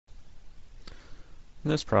In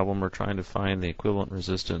this problem, we're trying to find the equivalent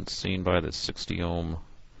resistance seen by the 60 ohm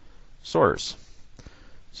source.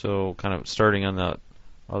 So kind of starting on the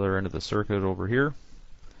other end of the circuit over here,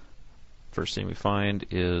 first thing we find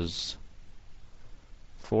is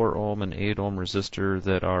 4 ohm and 8 ohm resistor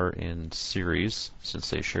that are in series since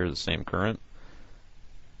they share the same current,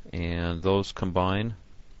 and those combine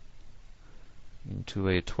into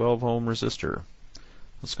a 12 ohm resistor.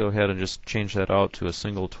 Let's go ahead and just change that out to a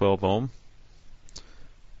single 12 ohm.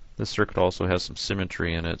 This circuit also has some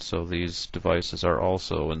symmetry in it, so these devices are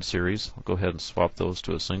also in series. I'll go ahead and swap those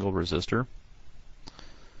to a single resistor.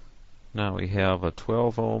 Now we have a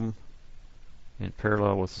 12 ohm in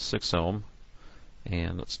parallel with a 6 ohm,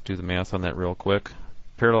 and let's do the math on that real quick.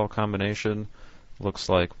 Parallel combination looks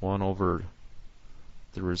like 1 over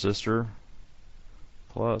the resistor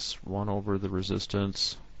plus 1 over the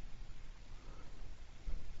resistance,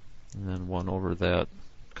 and then 1 over that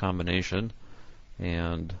combination,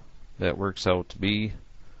 and that works out to be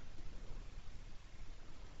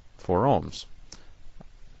 4 ohms.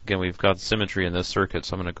 Again, we've got symmetry in this circuit,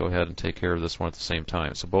 so I'm going to go ahead and take care of this one at the same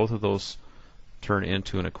time. So both of those turn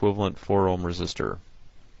into an equivalent 4 ohm resistor.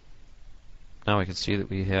 Now we can see that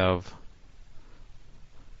we have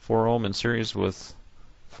 4 ohm in series with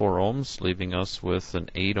 4 ohms, leaving us with an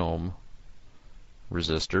 8 ohm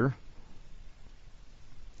resistor.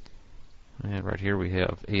 And right here we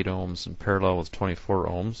have 8 ohms in parallel with 24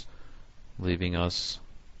 ohms, leaving us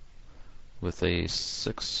with a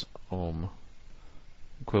 6 ohm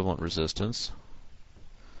equivalent resistance.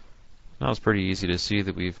 Now it's pretty easy to see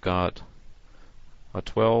that we've got a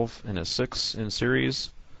 12 and a 6 in series,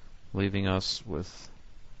 leaving us with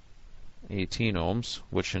 18 ohms,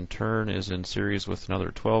 which in turn is in series with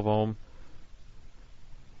another 12 ohm,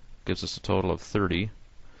 gives us a total of 30.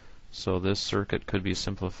 So this circuit could be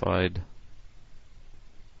simplified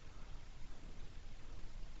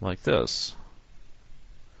like this.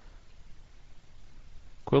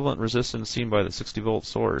 Equivalent resistance seen by the 60 volt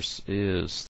source is